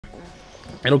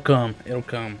It'll come. It'll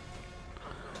come.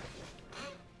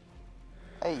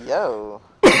 Hey, yo.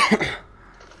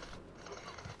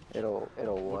 It'll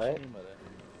what?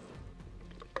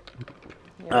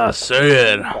 I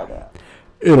said,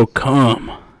 it'll come.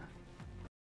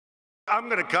 I'm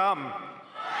gonna come.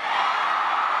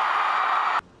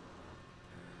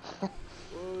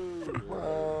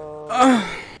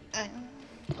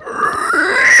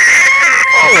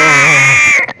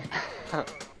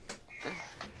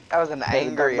 That was an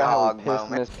angry hog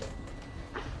moment.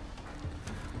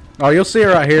 Oh, you'll see it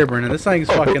right here, Brendan. This thing's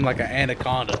fucking like an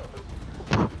anaconda.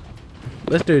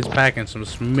 This dude's packing some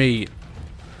meat.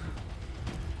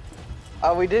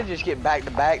 Oh, we did just get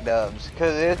back-to-back dubs.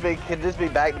 Could this be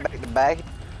back-to-back-to-back?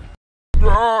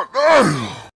 I'm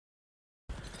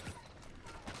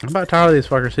about tired of these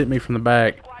fuckers hitting me from the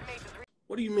back.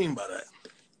 What do you mean by that?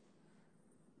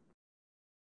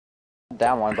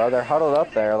 Down one, bro. They're huddled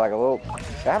up there like a little...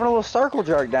 They're having a little circle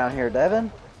jerk down here,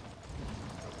 Devin.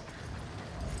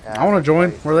 I want to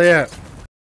join. Where they at?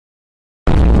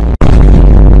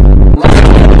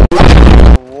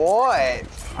 What?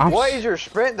 What is your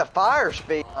sprint to fire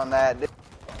speed on that?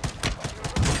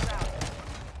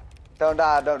 Don't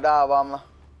die, Obama.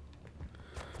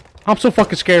 I'm so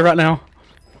fucking scared right now.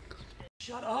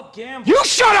 Shut up, Gam. You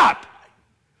shut up!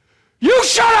 You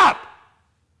shut up!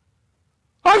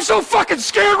 I'm so fucking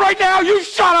scared right now, you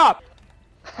shut up!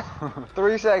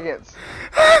 3 seconds.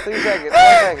 2 seconds. 1 second.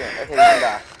 Okay, you can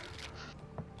die.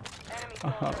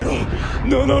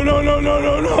 No.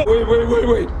 Wait.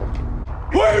 Wait.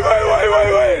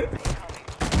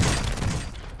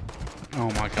 Oh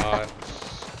my god.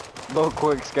 Little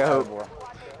quick scope.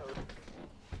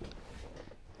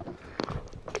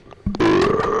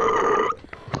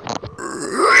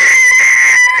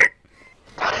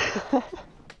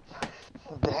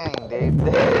 Dang, dude.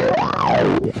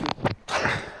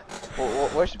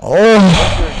 What's your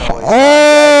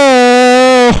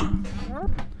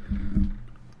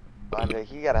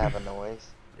noise? You gotta have a noise.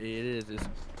 It is. It's...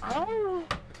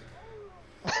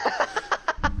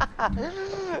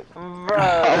 Bro,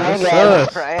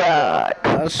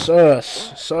 That's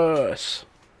sus.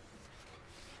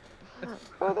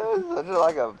 Bro, that was such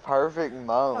like a perfect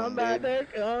moan, I'm about dude.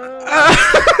 to come.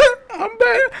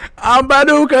 I'm about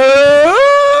to go.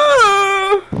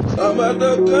 I'm about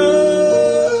to go.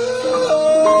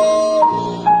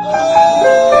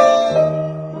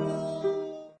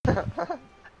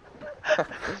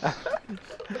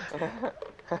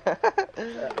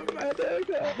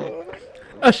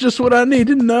 That's just what I need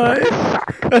tonight.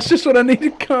 That's just what I need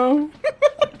to come.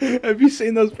 Have you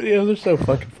seen those videos? They're so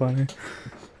fucking funny.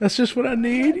 That's just what I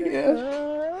need.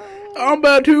 Yeah. I'm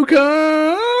about to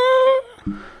come.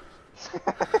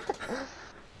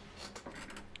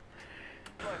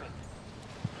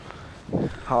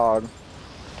 Hog,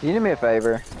 can you do me a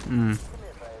favor? Mm.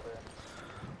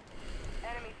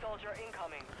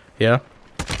 Yeah.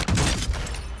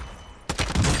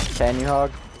 Can you,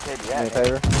 Hog? Do me a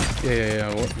favor?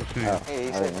 Yeah. What you need? Oh, I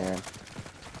didn't hear him.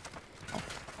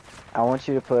 I want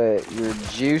you to put your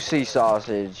juicy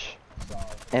sausage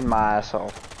in my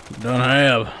asshole. Don't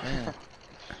have.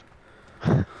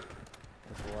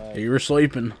 You were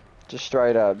sleeping. Just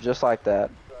straight up, just like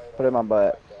that. Put it in my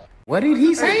butt. What did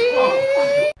he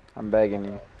say? I'm begging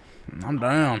you. I'm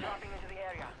down.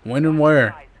 When and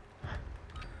where?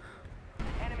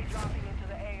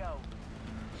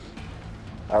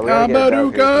 We gotta get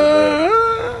a drop here.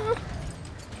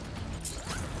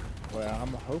 Well,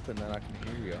 I'm hoping that I can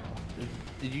hear y'all.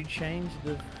 Did you change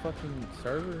the fucking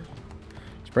server?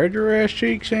 Spread your ass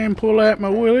cheeks and pull out my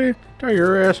willy. Turn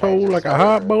your asshole like a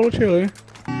hot bowl of chili.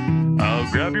 I'll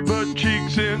grab your butt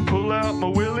cheeks and pull out my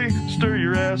willy. Stir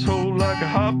your asshole like a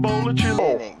hot bowl of chili.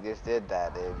 Finnick just did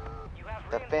that, dude.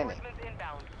 The Finnick.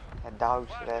 That dog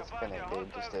shit ass Finnick,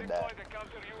 dude, just did that.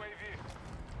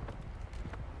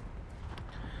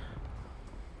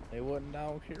 It wasn't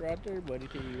dog shit right there, buddy.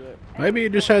 Tell you what. Maybe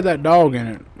it just had that dog in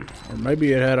it. Or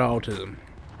maybe it had autism.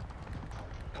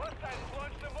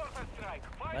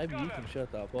 Maybe you can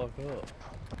shut that fuck up.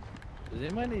 Does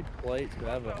anybody need plates? Cause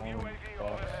I have a home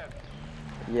box.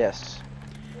 Yes.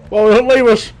 Well, don't leave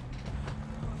us.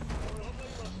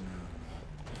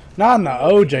 Not in the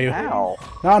OJ. Ow.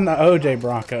 Not in the OJ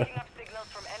Bronco.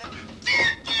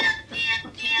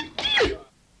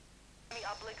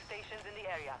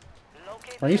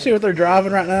 Are you see what they're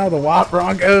driving right now? The white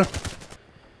Bronco?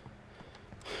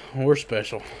 We're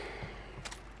special.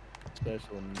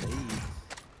 Special needs.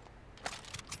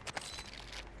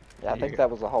 Yeah, I think that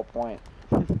was the whole point.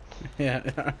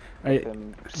 Yeah.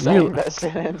 Saying that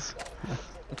sentence.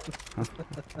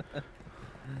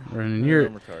 Brennan,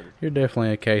 I'm retarded. you're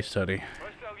definitely a case study.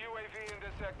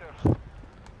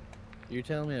 You're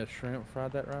telling me a shrimp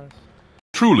fried that rice?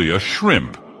 Truly a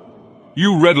shrimp.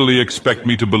 You readily expect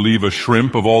me to believe a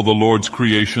shrimp of all the Lord's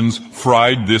creations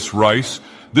fried this rice,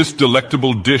 this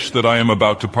delectable dish that I am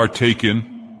about to partake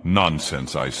in?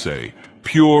 Nonsense, I say.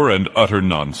 Pure and utter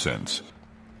nonsense.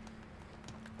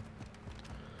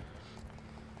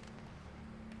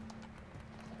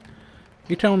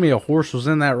 You telling me a horse was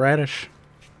in that radish?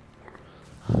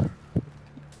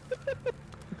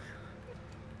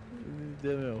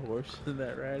 Damn, a horse in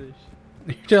that radish.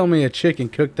 You telling me a chicken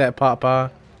cooked that pot pie?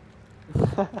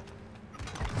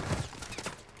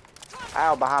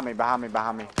 Ow, behind me, behind me,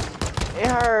 behind me. It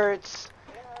hurts.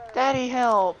 Daddy,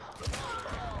 help.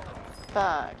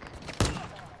 Fuck.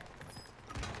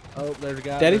 Oh, there's a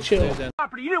guy. Daddy, chill.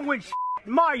 Property, you didn't win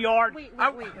in my yard. Wait.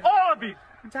 All of you.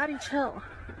 Daddy, chill.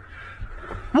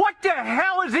 What the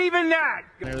hell is even that?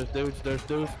 There's dudes.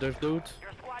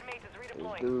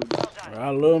 Dude. I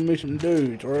love me some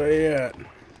dudes. Where they at?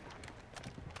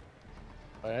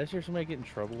 Wait, I hear somebody get in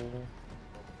trouble.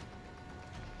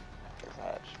 It's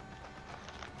hatch.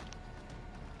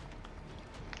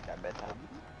 Got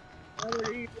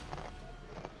bedtime.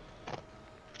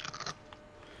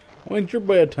 When's your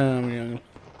bedtime,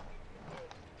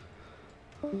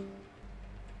 young?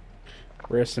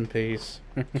 Rest in peace.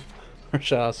 Or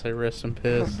shall I say rest in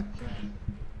piss?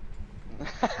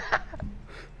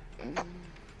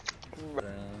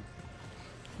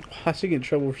 Why'd she get in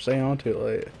trouble for staying on too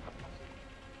late?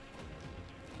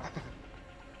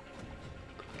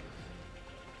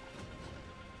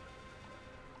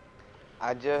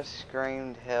 I just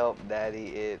screamed, help, Daddy,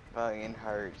 it fucking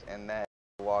hurts, and that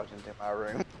walked into my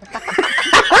room.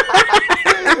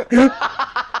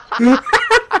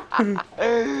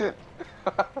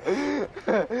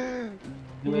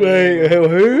 Wait,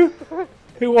 who?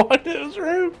 Who walked in his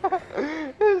room?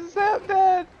 His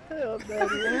stepdad. Help,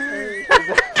 Daddy.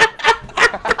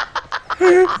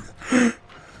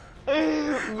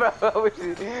 Bro, I wish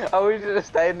you to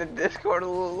stay in the Discord a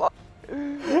little longer.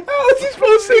 How is he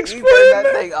supposed to You explain turned that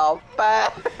that? thing off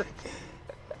fast.